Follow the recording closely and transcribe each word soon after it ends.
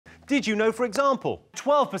Did you know, for example,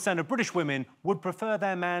 12% of British women would prefer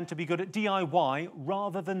their man to be good at DIY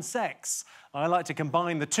rather than sex? I like to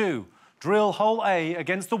combine the two. Drill hole A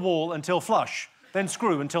against the wall until flush, then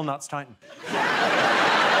screw until nuts tighten. In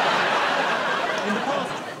the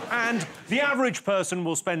past. And the average person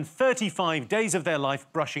will spend 35 days of their life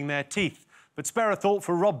brushing their teeth. But spare a thought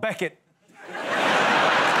for Rob Beckett.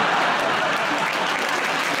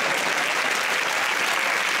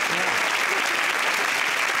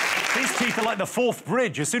 His teeth are like the Forth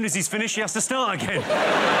Bridge. As soon as he's finished, he has to start again.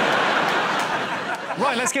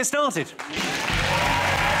 Right, let's get started.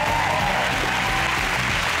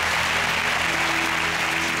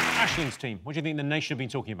 Aisling's team, what do you think the nation have been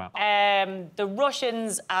talking about? The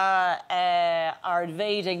Russians are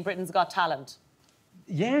invading Britain's Got Talent.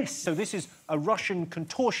 Yes, so this is a Russian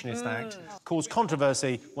contortionist act, caused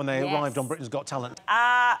controversy when they arrived on Britain's Got Talent.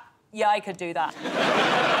 Yeah, I could do that.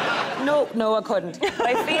 No, I couldn't. But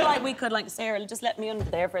I feel like we could, like, Sarah, just let me under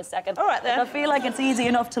there for a second. All right, then. I feel like it's easy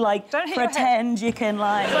enough to, like, pretend you can,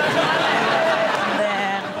 like... and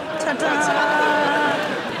then...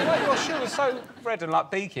 Ta-da! Your shoe was so red and, like,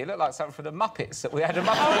 beaky. It looked like something for the Muppets that we had a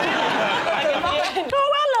Muppet.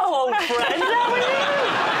 Oh, hello, old friend. How are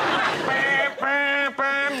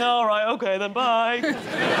you? All right, OK, then, bye.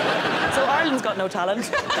 So Ireland's got no talent.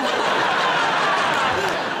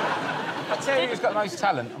 I tell you who's got the most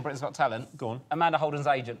talent on Britain's Got Talent. Go on. Amanda Holden's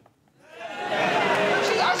agent.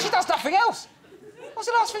 She does nothing else. What's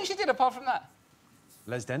the last thing she did apart from that?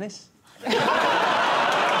 Les Dennis?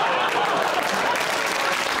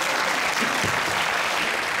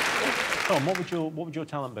 Tom, what would your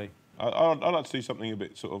talent be? I'd like to do something a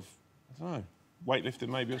bit sort of, I don't know, weightlifting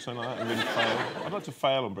maybe or something like that and really fail. I'd like to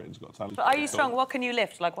fail on Britain's Got Talent. But are you strong? What can you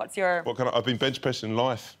lift? Like, what's your... I've been bench pressing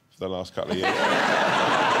life for the last couple of years.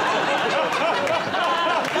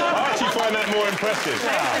 I actually find that more impressive.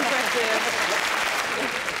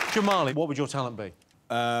 Jamali, what would your talent be?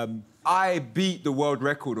 I beat the world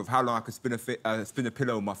record of how long I could spin a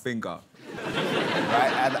pillow with my finger.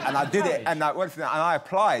 Right? And I did it, and I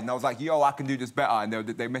applied, and I was like, yo, I can do this better. And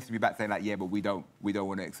they messaged me back saying, like, yeah, but we don't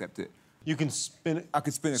want to accept it. You can spin it? I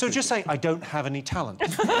can spin it. So just say, I don't have any talent. Oh,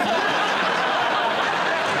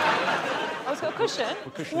 it's got a cushion?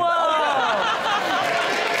 Whoa!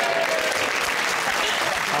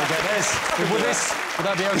 I'll get this. Would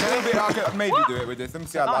that be OK? I could maybe do it with this. Let me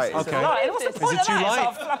see how light it is. OK. What's the point Is it too of that? light?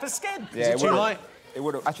 It's a flap of skin. Yeah, Is it too light? It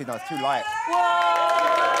would have... Actually, no, it's too light.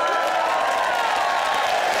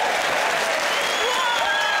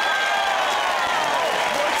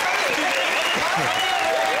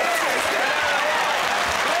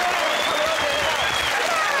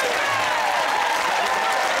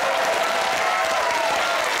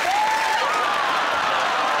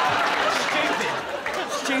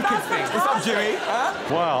 Stupid thing. What's up, Jimmy? Huh?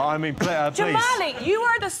 Well, I mean, please. Jamali, you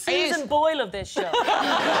are the Susan Boyle of this show. There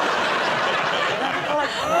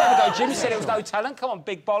we go, Jim. You said it was no talent. Come on,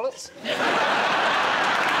 big bollocks.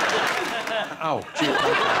 Oh, gee.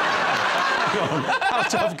 How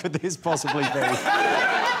tough could this possibly be? Oh,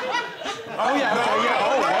 yeah, OK, yeah.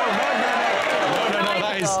 Oh, no,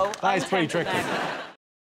 that is pretty tricky.